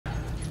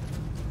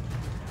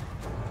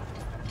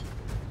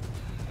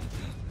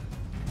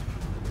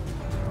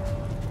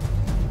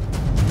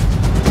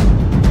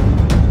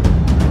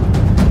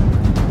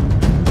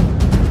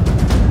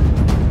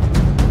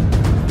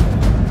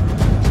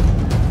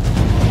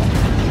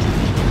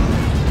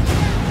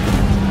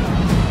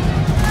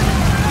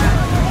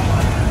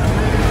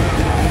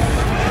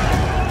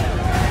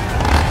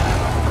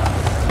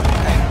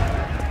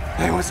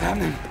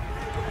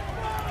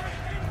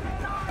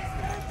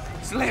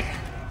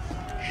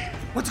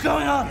What's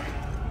going on?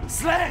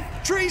 Slang!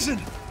 Treason!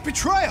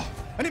 Betrayal!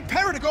 An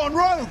Imperator gone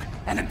rogue!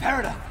 An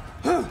Imperator?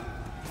 Who?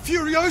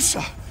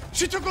 Furiosa!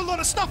 She took a lot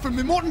of stuff from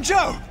Immortan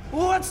Joe!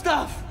 What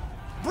stuff?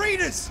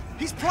 Breeders!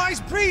 He's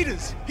prized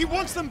breeders! He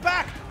wants them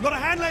back! Not a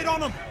hand laid on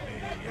them!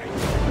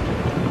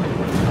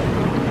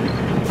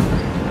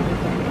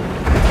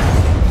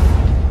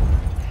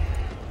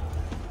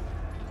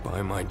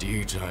 By my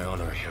deeds, I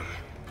honor him.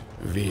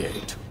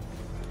 V8.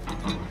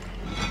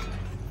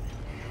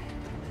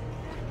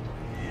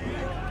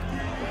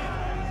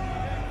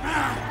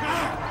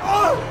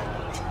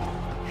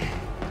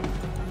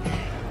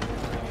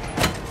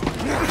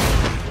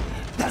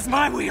 That's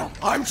my wheel!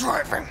 I'm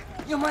driving!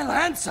 You're my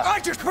lancer! I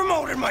just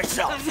promoted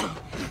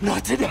myself!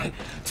 Not today.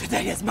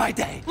 Today is my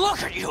day.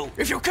 Look at you!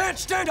 If you can't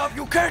stand up,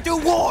 you can't do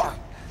war!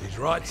 He's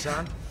right,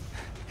 son.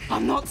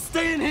 I'm not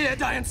staying here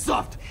dying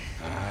soft.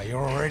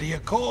 You're already a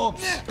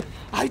corpse.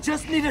 I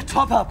just need a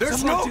top up. There's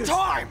some no juice.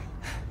 time!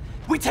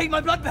 We take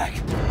my blood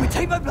bag. We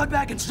take my blood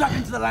bag and strap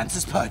into the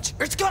lancer's perch.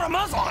 It's got a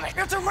muzzle on it!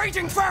 It's a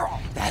raging feral!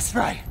 That's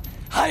right.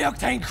 High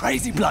octane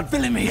crazy blood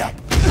filling me up.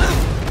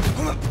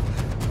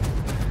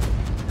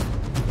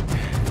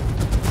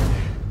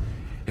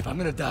 If I'm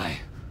gonna die,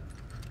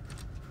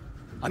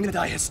 I'm gonna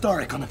die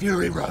historic on the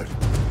Fury Road.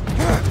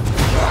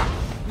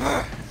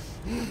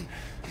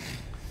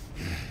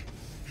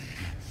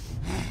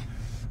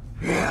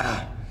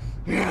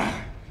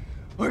 Yeah.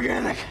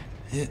 Organic.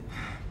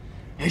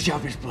 He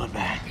shoved his blood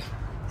bag.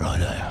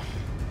 Righto.